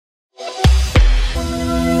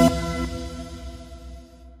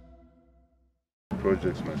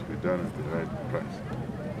projects must be done at the right price,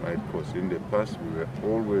 right cost. In the past, we were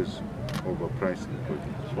always overpricing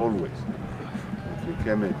projects, always. It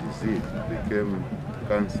became a disease, it became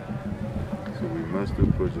cancer. So we must do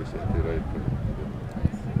projects at the right price.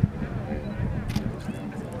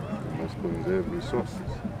 We must conserve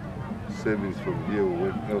resources. Savings from here will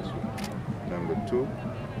work elsewhere. Number two,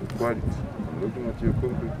 the quality. I'm looking at your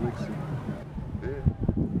concrete mixing. There,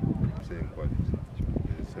 I'm saying quality.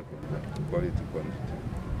 The second one, quality, quantity.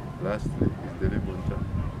 Lastly, is delivery on time.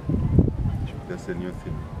 That's a new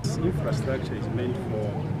thing. This infrastructure is meant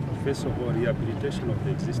for, first of all, rehabilitation of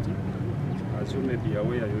the existing. As you may be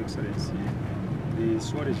aware, Your Excellency, the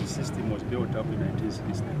storage system was built up in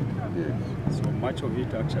 1960. Yes. So much of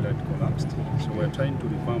it actually had collapsed. So we're trying to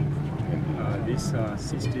revamp this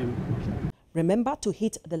system. Remember to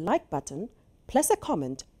hit the like button, place a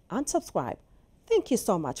comment and subscribe. Thank you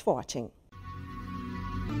so much for watching.